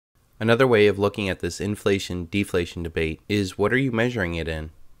Another way of looking at this inflation-deflation debate is, what are you measuring it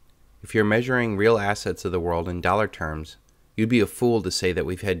in? If you're measuring real assets of the world in dollar terms, you'd be a fool to say that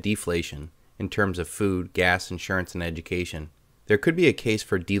we've had deflation in terms of food, gas, insurance, and education. There could be a case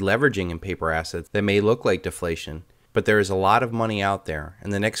for deleveraging in paper assets that may look like deflation, but there is a lot of money out there,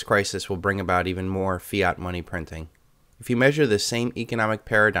 and the next crisis will bring about even more fiat money printing. If you measure the same economic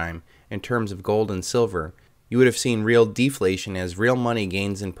paradigm in terms of gold and silver, you would have seen real deflation as real money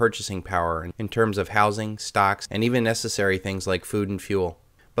gains in purchasing power in terms of housing, stocks, and even necessary things like food and fuel.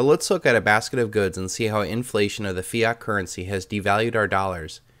 But let's look at a basket of goods and see how inflation of the fiat currency has devalued our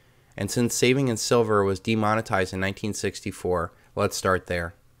dollars. And since saving in silver was demonetized in 1964, let's start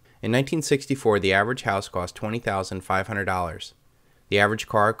there. In 1964, the average house cost $20,500. The average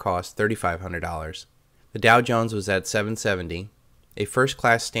car cost $3,500. The Dow Jones was at 770. A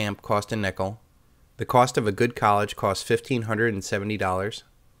first-class stamp cost a nickel. The cost of a good college cost $1,570.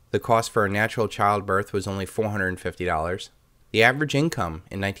 The cost for a natural childbirth was only $450. The average income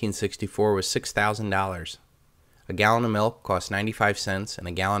in 1964 was $6,000. A gallon of milk cost 95 cents and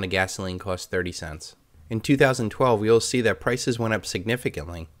a gallon of gasoline cost 30 cents. In 2012, you'll see that prices went up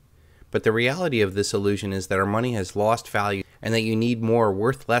significantly. But the reality of this illusion is that our money has lost value and that you need more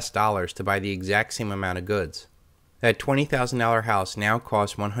worth less dollars to buy the exact same amount of goods. That $20,000 house now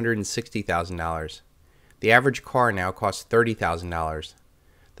costs $160,000. The average car now costs $30,000.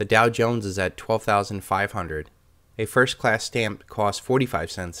 The Dow Jones is at $12,500. A first-class stamp costs 45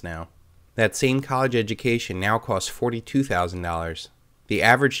 cents now. That same college education now costs $42,000. The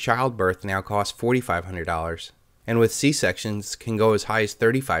average childbirth now costs $4,500. And with C-sections can go as high as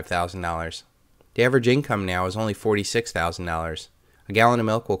 $35,000. The average income now is only $46,000. A gallon of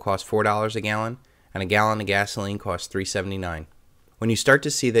milk will cost $4 a gallon, and a gallon of gasoline costs $3.79. When you start to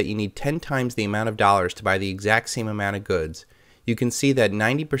see that you need 10 times the amount of dollars to buy the exact same amount of goods, you can see that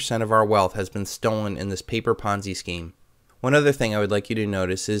 90% of our wealth has been stolen in this paper Ponzi scheme. One other thing I would like you to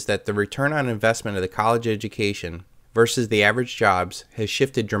notice is that the return on investment of the college education versus the average jobs has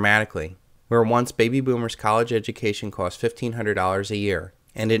shifted dramatically. Where once baby boomers' college education cost $1,500 a year,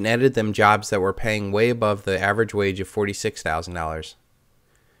 and it netted them jobs that were paying way above the average wage of $46,000.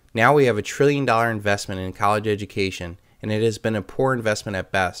 Now we have $1 trillion investment in college education, and it has been a poor investment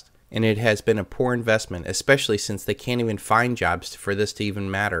at best, and it has been a poor investment especially since they can't even find jobs for this to even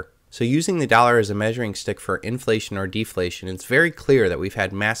matter. So using the dollar as a measuring stick for inflation or deflation, it's very clear that we've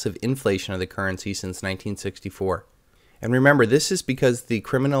had massive inflation of the currency since 1964. And remember, this is because the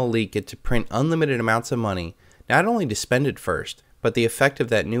criminal elite get to print unlimited amounts of money, not only to spend it first, but the effect of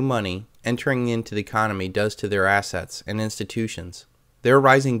that new money entering into the economy does to their assets and institutions. Their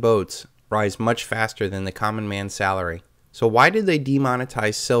rising boats rise much faster than the common man's salary. So why did they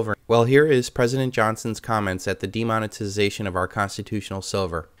demonetize silver? Well, here is President Johnson's comments at the demonetization of our constitutional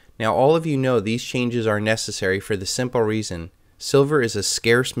silver. Now, all of you know these changes are necessary for the simple reason silver is a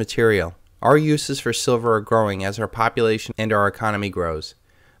scarce material. Our uses for silver are growing as our population and our economy grows.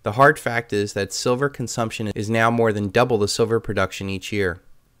 The hard fact is that silver consumption is now more than double the silver production each year.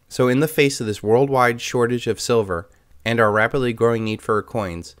 So in the face of this worldwide shortage of silver and our rapidly growing need for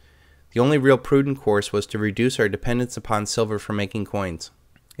coins, the only real prudent course was to reduce our dependence upon silver for making coins.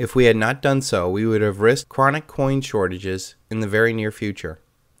 If we had not done so, we would have risked chronic coin shortages in the very near future.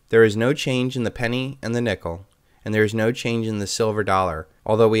 There is no change in the penny and the nickel, and there is no change in the silver dollar,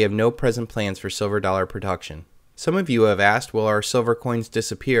 although we have no present plans for silver dollar production. Some of you have asked, will our silver coins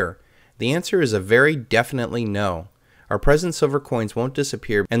disappear? The answer is a very definitely no. Our present silver coins won't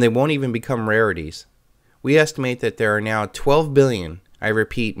disappear, and they won't even become rarities. We estimate that there are now 12 billion, I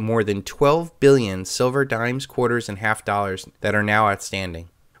repeat, more than 12 billion silver dimes, quarters, and half dollars that are now outstanding.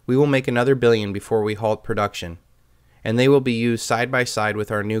 We will make another billion before we halt production, and they will be used side by side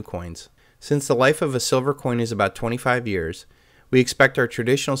with our new coins. Since the life of a silver coin is about 25 years, we expect our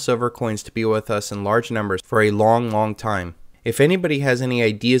traditional silver coins to be with us in large numbers for a long, long time. If anybody has any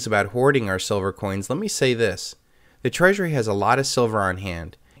ideas about hoarding our silver coins, let me say this. The Treasury has a lot of silver on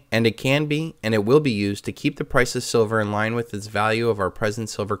hand, and it can be and it will be used to keep the price of silver in line with its value of our present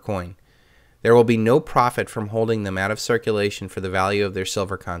silver coin. There will be no profit from holding them out of circulation for the value of their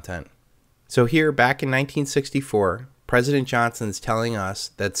silver content. So here, back in 1964, President Johnson is telling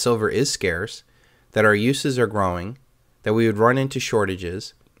us that silver is scarce, that our uses are growing, that we would run into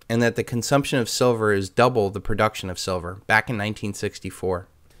shortages, and that the consumption of silver is double the production of silver back in 1964.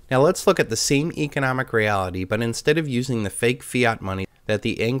 Now let's look at the same economic reality, but instead of using the fake fiat money that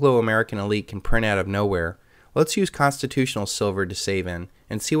the Anglo-American elite can print out of nowhere, let's use constitutional silver to save in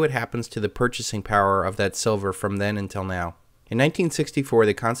and see what happens to the purchasing power of that silver from then until now. In 1964,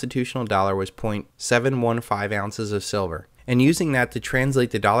 the constitutional dollar was 0.715 ounces of silver, And using that to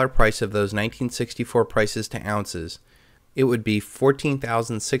translate the dollar price of those 1964 prices to ounces, it would be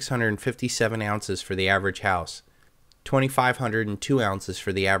 14,657 ounces for the average house, 2,502 ounces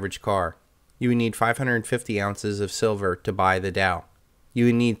for the average car. You would need 550 ounces of silver to buy the Dow. You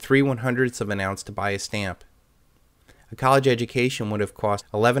would need 3/100ths of an ounce to buy a stamp. A college education would have cost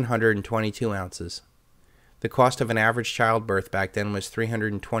 1,122 ounces. The cost of an average childbirth back then was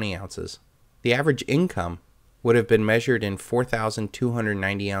 320 ounces. The average income would have been measured in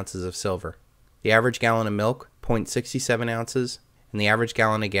 4,290 ounces of silver. The average gallon of milk, 0.67 ounces, and the average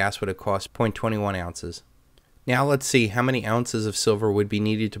gallon of gas would have cost 0.21 ounces. Now let's see how many ounces of silver would be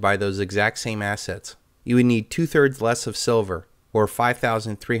needed to buy those exact same assets. You would need 2/3 less of silver, or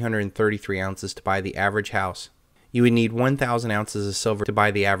 5,333 ounces to buy the average house. You would need 1,000 ounces of silver to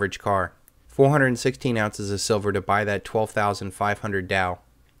buy the average car, 416 ounces of silver to buy that 12,500 Dow.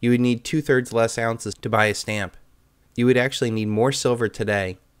 You would need 2/3 less ounces to buy a stamp. You would actually need more silver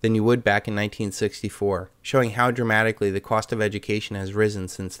today than you would back in 1964, showing how dramatically the cost of education has risen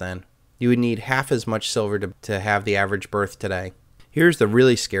since then. You would need half as much silver to have the average birth today. Here's the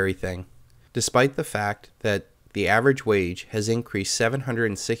really scary thing. Despite the fact that the average wage has increased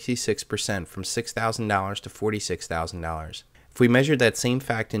 766% from $6,000 to $46,000, if we measured that same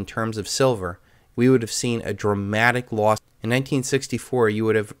fact in terms of silver, we would have seen a dramatic loss. In 1964, you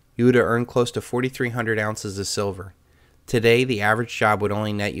would have earned close to 4,300 ounces of silver. Today, the average job would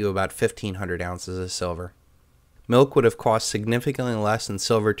only net you about 1,500 ounces of silver. Milk would have cost significantly less in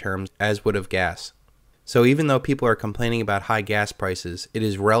silver terms, as would have gas. So even though people are complaining about high gas prices, it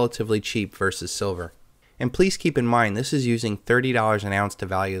is relatively cheap versus silver. And please keep in mind, this is using $30 an ounce to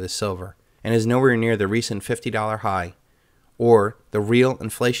value the silver, and is nowhere near the recent $50 high, or the real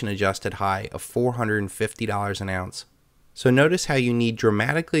inflation-adjusted high of $450 an ounce. So notice how you need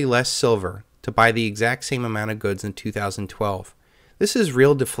dramatically less silver to buy the exact same amount of goods in 2012. This is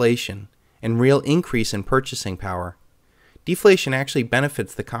real deflation and real increase in purchasing power. Deflation actually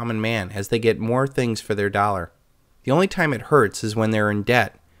benefits the common man as they get more things for their dollar. The only time it hurts is when they're in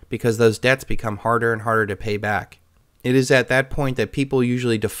debt, because those debts become harder and harder to pay back. It is at that point that people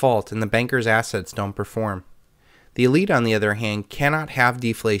usually default and the banker's assets don't perform. The elite, on the other hand, cannot have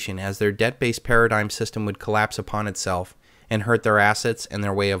deflation, as their debt-based paradigm system would collapse upon itself and hurt their assets and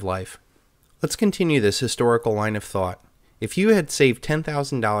their way of life. Let's continue this historical line of thought. If you had saved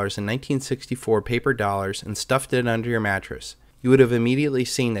 $10,000 in 1964 paper dollars and stuffed it under your mattress, you would have immediately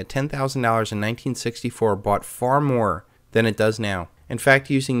seen that $10,000 in 1964 bought far more than it does now. In fact,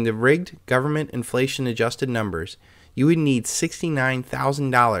 using the rigged government inflation-adjusted numbers, you would need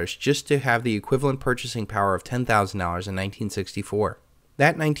 $69,000 just to have the equivalent purchasing power of $10,000 in 1964.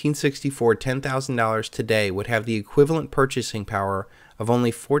 That 1964 $10,000 today would have the equivalent purchasing power of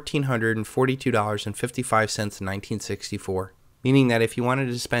only $1,442.55 in 1964, meaning that if you wanted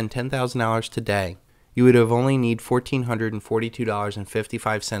to spend $10,000 today, you would have only need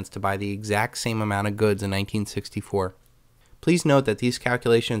 $1,442.55 to buy the exact same amount of goods in 1964. Please note that these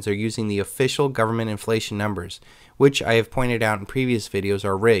calculations are using the official government inflation numbers, which I have pointed out in previous videos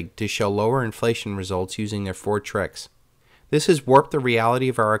are rigged to show lower inflation results using their 4 tricks. This has warped the reality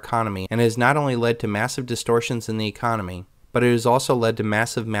of our economy and has not only led to massive distortions in the economy, but it has also led to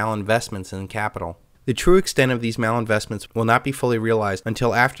massive malinvestments in capital. The true extent of these malinvestments will not be fully realized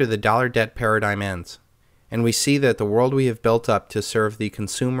until after the dollar debt paradigm ends, and we see that the world we have built up to serve the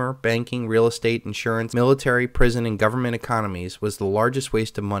consumer, banking, real estate, insurance, military, prison, and government economies was the largest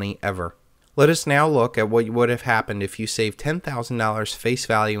waste of money ever. Let us now look at what would have happened if you saved $10,000 face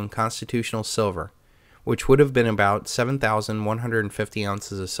value in constitutional silver, which would have been about 7,150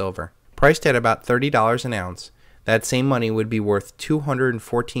 ounces of silver. Priced at about $30 an ounce, that same money would be worth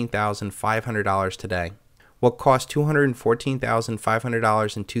 $214,500 today. What cost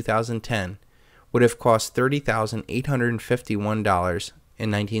 $214,500 in 2010 would have cost $30,851 in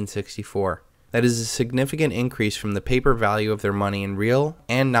 1964. That is a significant increase from the paper value of their money in real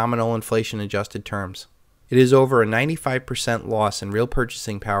and nominal inflation-adjusted terms. It is over a 95% loss in real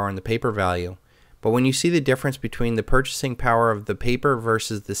purchasing power in the paper value, but when you see the difference between the purchasing power of the paper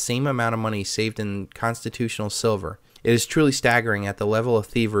versus the same amount of money saved in constitutional silver, it is truly staggering at the level of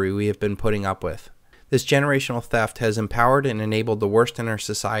thievery we have been putting up with. This generational theft has empowered and enabled the worst in our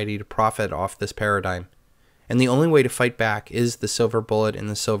society to profit off this paradigm, and the only way to fight back is the silver bullet and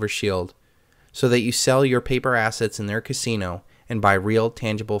the silver shield, so that you sell your paper assets in their casino and buy real,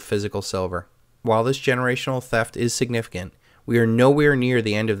 tangible, physical silver. While this generational theft is significant, we are nowhere near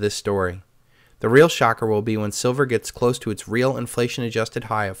the end of this story. The real shocker will be when silver gets close to its real inflation-adjusted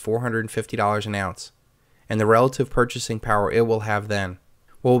high of $450 an ounce, and the relative purchasing power it will have then.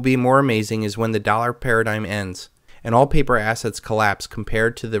 What will be more amazing is when the dollar paradigm ends, and all paper assets collapse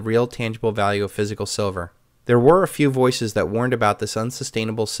compared to the real tangible value of physical silver. There were a few voices that warned about this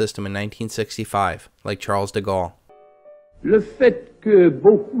unsustainable system in 1965, like Charles de Gaulle. Le fait que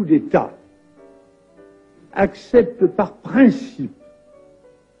beaucoup d'États acceptent par principe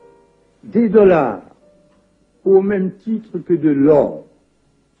des dollars au même titre que de l'or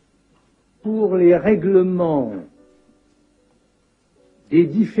pour les règlements des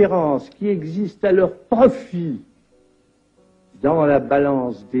différences qui existent à leur profit dans la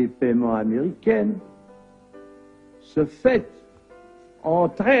balance des paiements américaine, ce fait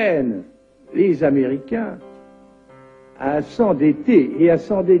entraîne les Américains à s'endetter et à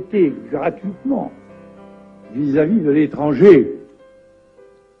s'endetter gratuitement vis-à-vis de l'étranger,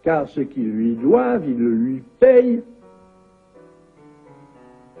 car ce qu'ils lui doivent, ils le lui payent,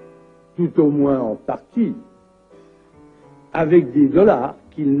 tout au moins en partie, avec des dollars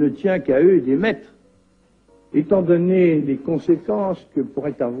qu'il ne tient qu'à eux d'émettre. Étant donné les conséquences que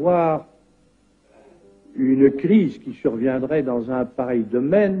pourrait avoir une crise qui surviendrait dans un pareil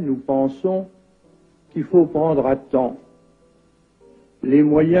domaine, nous pensons qu'il faut prendre à temps les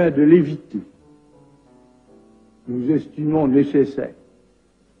moyens de l'éviter. Nous estimons nécessaire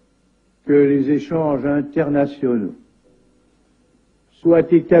que les échanges internationaux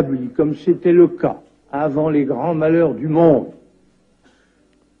soient établis, comme c'était le cas avant les grands malheurs du monde,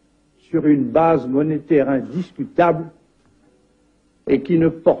 sur une base monétaire indiscutable et qui ne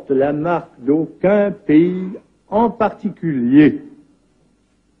porte la marque d'aucun pays en particulier.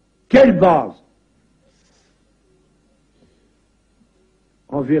 Quelle base?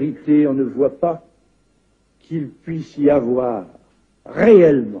 En vérité, on ne voit pas qu'il puisse y avoir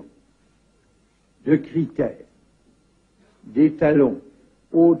réellement de critères, d'étalons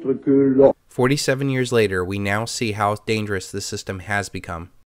autres que l'or. 47 years later, we now see how dangerous this system has become.